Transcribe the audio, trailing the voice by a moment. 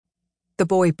The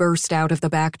boy burst out of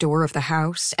the back door of the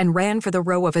house and ran for the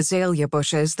row of azalea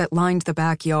bushes that lined the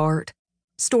backyard.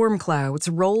 Storm clouds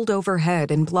rolled overhead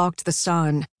and blocked the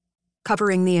sun,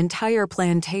 covering the entire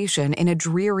plantation in a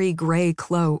dreary gray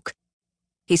cloak.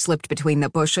 He slipped between the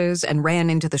bushes and ran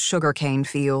into the sugarcane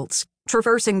fields,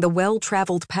 traversing the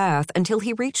well-traveled path until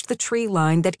he reached the tree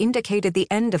line that indicated the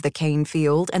end of the cane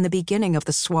field and the beginning of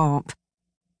the swamp.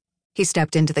 He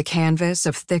stepped into the canvas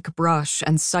of thick brush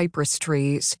and cypress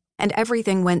trees, and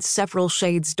everything went several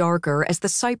shades darker as the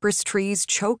cypress trees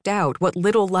choked out what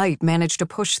little light managed to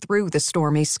push through the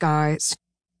stormy skies.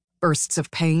 Bursts of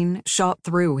pain shot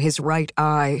through his right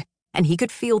eye, and he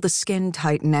could feel the skin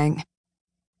tightening.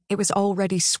 It was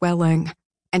already swelling,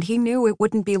 and he knew it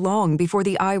wouldn't be long before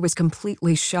the eye was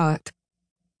completely shut.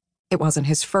 It wasn't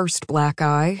his first black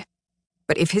eye,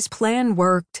 but if his plan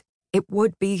worked, it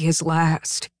would be his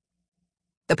last.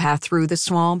 The path through the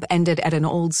swamp ended at an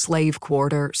old slave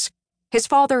quarters. His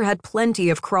father had plenty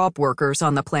of crop workers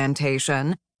on the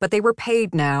plantation, but they were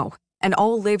paid now, and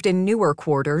all lived in newer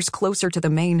quarters closer to the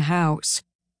main house.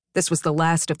 This was the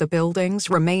last of the buildings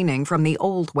remaining from the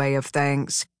old way of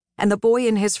things, and the boy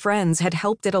and his friends had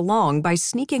helped it along by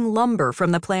sneaking lumber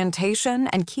from the plantation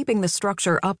and keeping the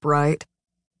structure upright.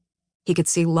 He could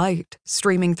see light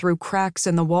streaming through cracks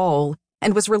in the wall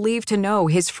and was relieved to know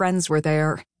his friends were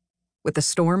there. With the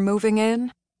storm moving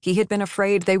in, he had been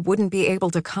afraid they wouldn't be able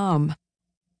to come.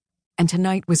 And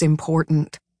tonight was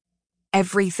important.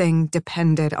 Everything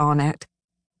depended on it.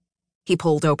 He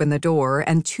pulled open the door,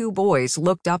 and two boys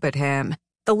looked up at him,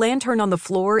 the lantern on the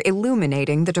floor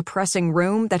illuminating the depressing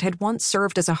room that had once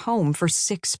served as a home for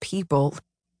 6 people.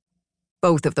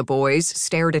 Both of the boys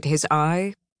stared at his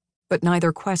eye, but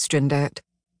neither questioned it.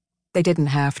 They didn't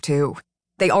have to.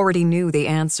 They already knew the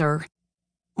answer.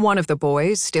 One of the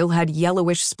boys still had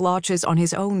yellowish splotches on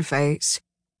his own face,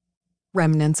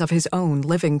 remnants of his own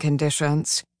living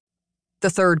conditions. The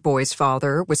third boy's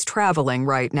father was traveling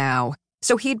right now,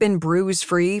 so he'd been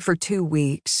bruise-free for 2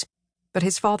 weeks, but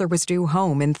his father was due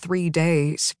home in 3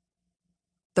 days.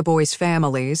 The boys'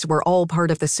 families were all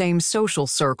part of the same social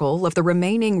circle of the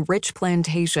remaining rich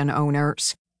plantation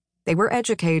owners. They were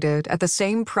educated at the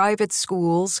same private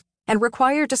schools and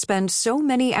required to spend so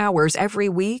many hours every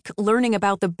week learning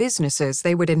about the businesses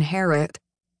they would inherit.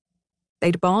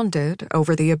 They'd bonded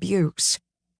over the abuse.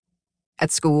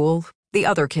 At school, the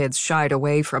other kids shied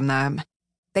away from them.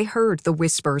 They heard the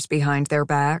whispers behind their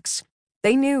backs.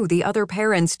 They knew the other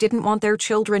parents didn't want their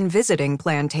children visiting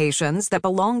plantations that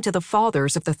belonged to the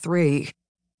fathers of the 3.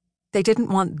 They didn't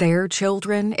want their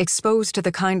children exposed to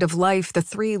the kind of life the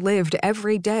 3 lived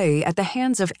every day at the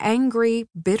hands of angry,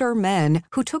 bitter men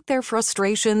who took their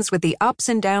frustrations with the ups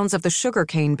and downs of the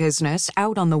sugarcane business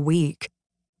out on the weak.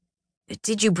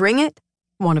 "Did you bring it?"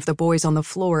 one of the boys on the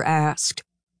floor asked.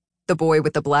 The boy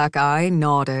with the black eye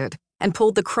nodded and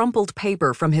pulled the crumpled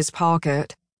paper from his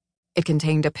pocket. It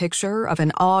contained a picture of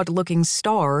an odd-looking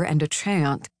star and a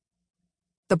chant.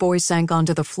 The boy sank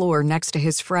onto the floor next to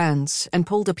his friends and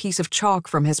pulled a piece of chalk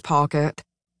from his pocket.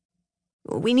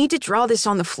 "We need to draw this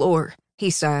on the floor," he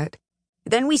said.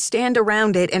 "Then we stand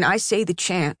around it and I say the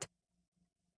chant."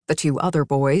 The 2 other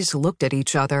boys looked at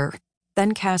each other,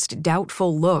 then cast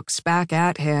doubtful looks back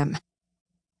at him.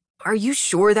 "Are you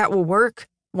sure that will work?"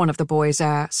 one of the boys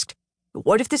asked.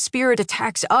 "What if the spirit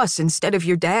attacks us instead of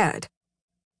your dad?"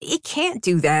 "It can't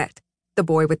do that," the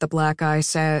boy with the black eye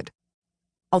said.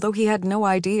 Although he had no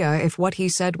idea if what he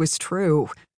said was true,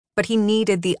 but he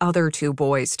needed the other 2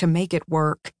 boys to make it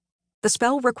work. The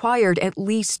spell required at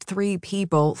least 3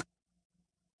 people.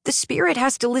 "The spirit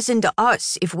has to listen to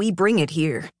us if we bring it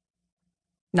here."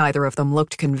 Neither of them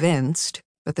looked convinced,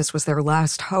 but this was their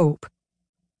last hope.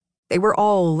 They were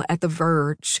all at the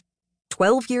verge,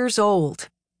 12 years old,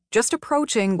 just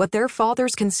approaching what their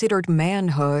fathers considered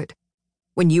manhood.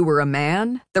 When you were a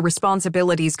man, the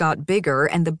responsibilities got bigger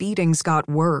and the beatings got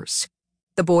worse.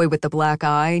 The boy with the black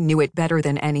eye knew it better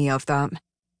than any of them.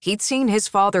 He'd seen his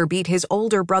father beat his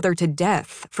older brother to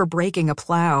death for breaking a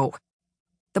plow.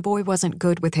 The boy wasn't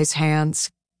good with his hands,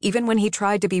 even when he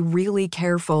tried to be really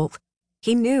careful.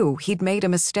 He knew he'd made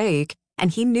a mistake,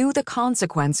 and he knew the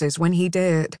consequences when he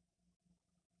did.